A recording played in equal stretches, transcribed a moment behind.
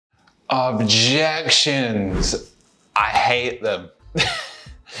Objections. I hate them.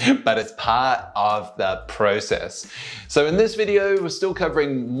 But it's part of the process. So in this video, we're still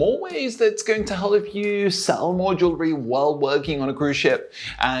covering more ways that's going to help you sell more jewelry while working on a cruise ship,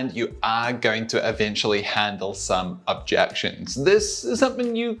 and you are going to eventually handle some objections. This is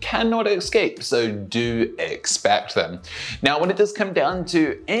something you cannot escape, so do expect them. Now, when it does come down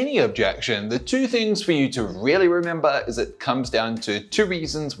to any objection, the two things for you to really remember is it comes down to two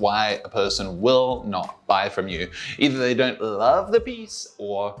reasons why a person will not buy from you. Either they don't love the piece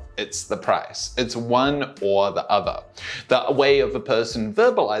or it's the price. It's one or the other. The way of a person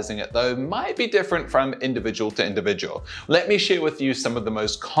verbalizing it, though, might be different from individual to individual. Let me share with you some of the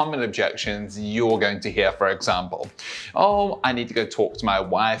most common objections you're going to hear, for example. Oh, I need to go talk to my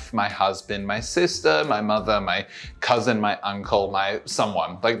wife, my husband, my sister, my mother, my cousin, my uncle, my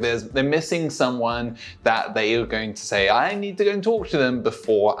someone. Like they're missing someone that they are going to say, I need to go and talk to them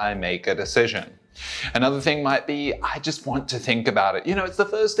before I make a decision. Another thing might be, I just want to think about it. You know, it's the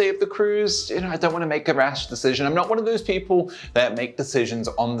first day of the cruise. You know, I don't want to make a rash decision. I'm not one of those people that make decisions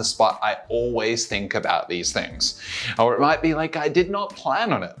on the spot. I always think about these things. Or it might be like, I did not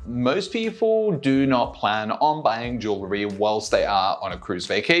plan on it. Most people do not plan on buying jewelry whilst they are on a cruise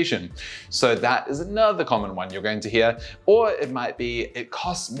vacation. So that is another common one you're going to hear. Or it might be, it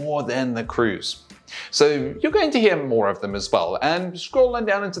costs more than the cruise. So you're going to hear more of them as well, and scroll on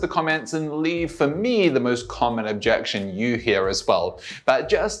down into the comments and leave for me the most common objection you hear as well. But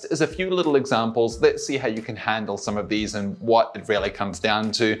just as a few little examples, let's see how you can handle some of these and what it really comes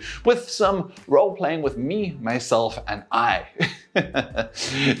down to with some role playing with me, myself, and I.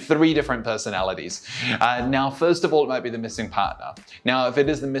 3 different personalities. Now, first of all, it might be the missing partner. Now, if it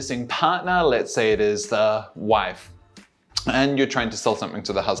is the missing partner, let's say it is the wife, and you're trying to sell something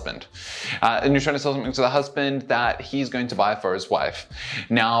to the husband. That he's going to buy for his wife.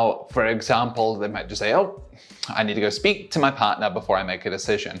 Now, for example, they might just say, oh, I need to go speak to my partner before I make a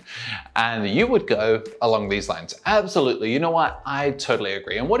decision. And you would go along these lines. Absolutely, you know what? I totally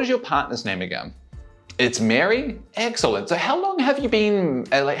agree. And what is your partner's name again? It's Mary? Excellent. So how long have you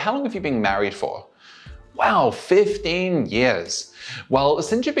been married for? Wow, 15 years. Well,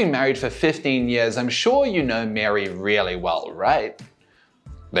 since you've been married for 15 years, I'm sure you know Mary really well, right?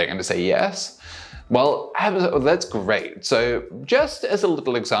 They're going to say yes. Well, that's great. So just as a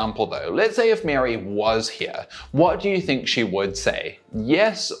little example though, let's say if Mary was here, what do you think she would say?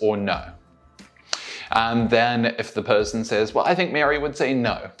 Yes or no? And then if the person says, well, I think Mary would say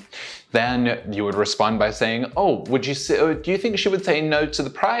no. Then you would respond by saying, oh, do you think she would say no to the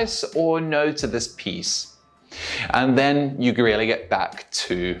price or no to this piece? And then you really get back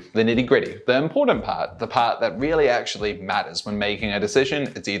to the nitty-gritty, the important part, the part that really actually matters when making a decision.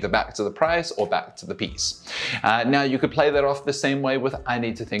 It's either back to the price or back to the piece. Now you could play that off the same way with, I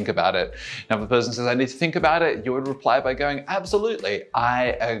need to think about it. Now if the person says, I need to think about it, you would reply by going, absolutely,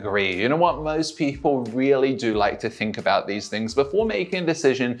 I agree. You know what? Most people really do like to think about these things before making a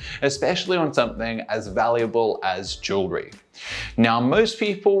decision, especially on something as valuable as jewelry. Now, most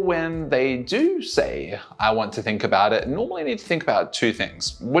people, when they do say, I want to think about it, normally need to think about 2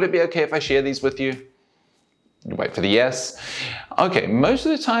 things. Would it be okay if I share these with you? Wait for the yes. Okay, most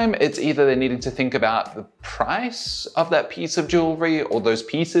of the time it's either they're needing to think about the price of that piece of jewelry or those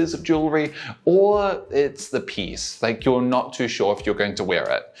pieces of jewelry, or it's the piece, like you're not too sure if you're going to wear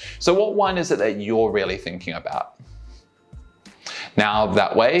it. So what one is it that you're really thinking about? Now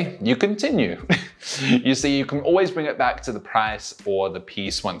that way you continue. You see, you can always bring it back to the price or the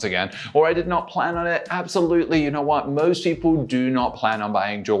piece once again. Or I did not plan on it. Absolutely, you know what? Most people do not plan on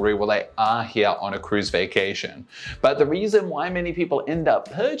buying jewelry while they are here on a cruise vacation. But the reason why many people end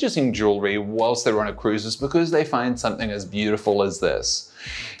up purchasing jewelry whilst they're on a cruise is because they find something as beautiful as this.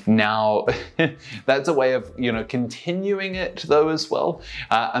 Now, that's a way of, you know, continuing it though as well,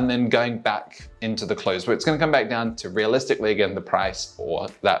 and then going back into the close, where it's going to come back down to realistically again the price or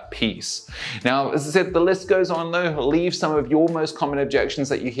that piece. Now, as I said, the list goes on though. Leave some of your most common objections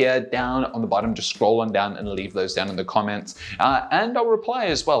that you hear down on the bottom. Just scroll on down and leave those down in the comments, and I'll reply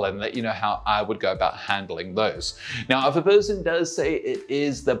as well and let you know how I would go about handling those. Now, if a person does say it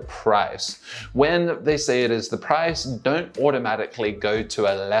is the price, when they say it is the price, don't automatically go to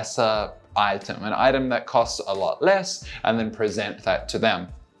a lesser item, an item that costs a lot less, and then present that to them.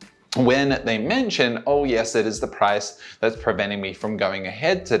 When they mention, oh yes, it is the price that's preventing me from going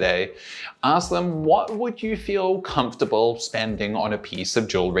ahead today, ask them, what would you feel comfortable spending on a piece of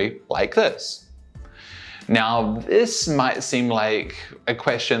jewelry like this? Now, this might seem like a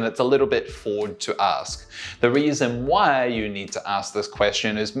question that's a little bit forward to ask. The reason why you need to ask this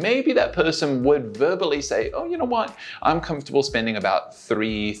question is maybe that person would verbally say, oh, you know what, I'm comfortable spending about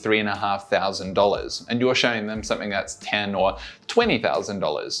 $3,500, and you're showing them something that's $10,000 or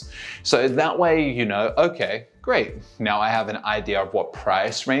 $20,000. So that way, you know, okay, great. Now I have an idea of what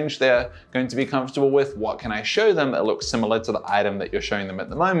price range they're going to be comfortable with. What can I show them that looks similar to the item that you're showing them at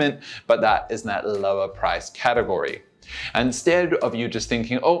the moment, but that is in that lower price category. Instead of you just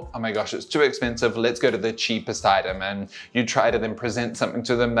thinking, oh my gosh, it's too expensive, let's go to the cheapest item, and you try to then present something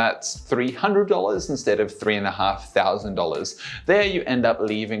to them that's $300 instead of $3,500. There you end up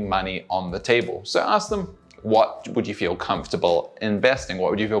leaving money on the table. So ask them, what would you feel comfortable investing? What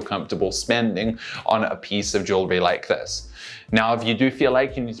would you feel comfortable spending on a piece of jewelry like this? Now, if you do feel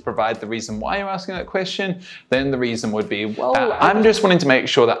like you need to provide the reason why you're asking that question, then the reason would be, well, I'm just wanting to make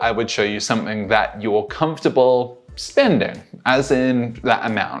sure that I would show you something that you're comfortable spending, as in that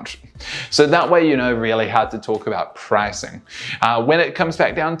amount. So that way you know really how to talk about pricing. When it comes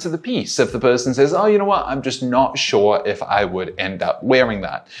back down to the piece, if the person says, oh, you know what, I'm just not sure if I would end up wearing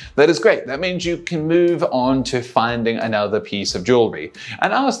that. That is great. That means you can move on to finding another piece of jewelry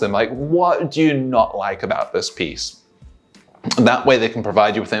and ask them, like, what do you not like about this piece? That way they can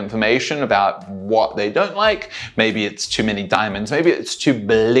provide you with information about what they don't like. Maybe it's too many diamonds, maybe it's too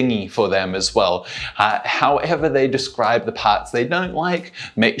blingy for them as well. However they describe the parts they don't like,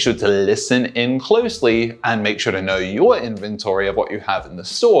 make sure to listen in closely and make sure to know your inventory of what you have in the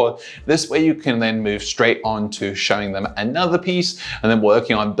store. This way you can then move straight on to showing them another piece and then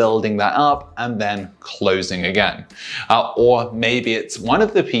working on building that up and then closing again. Or maybe it's one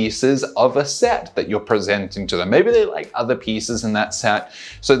of the pieces of a set that you're presenting to them. Maybe they like other pieces in that set.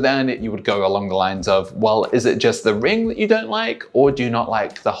 So then you would go along the lines of, well, is it just the ring that you don't like, or do you not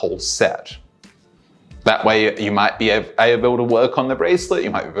like the whole set? That way you might be able to work on the bracelet, you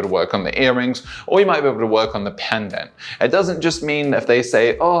might be able to work on the earrings, or you might be able to work on the pendant. It doesn't just mean if they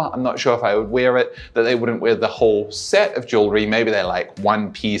say, oh, I'm not sure if I would wear it, that they wouldn't wear the whole set of jewelry. Maybe they like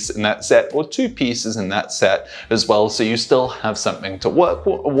one piece in that set or two pieces in that set as well. So you still have something to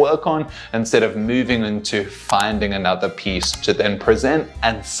work on instead of moving into finding another piece to then present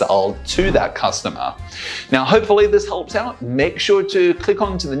and sell to that customer. Now, hopefully this helps out. Make sure to click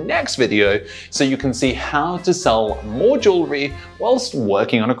on to the next video so you can see how to sell more jewelry whilst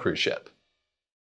working on a cruise ship.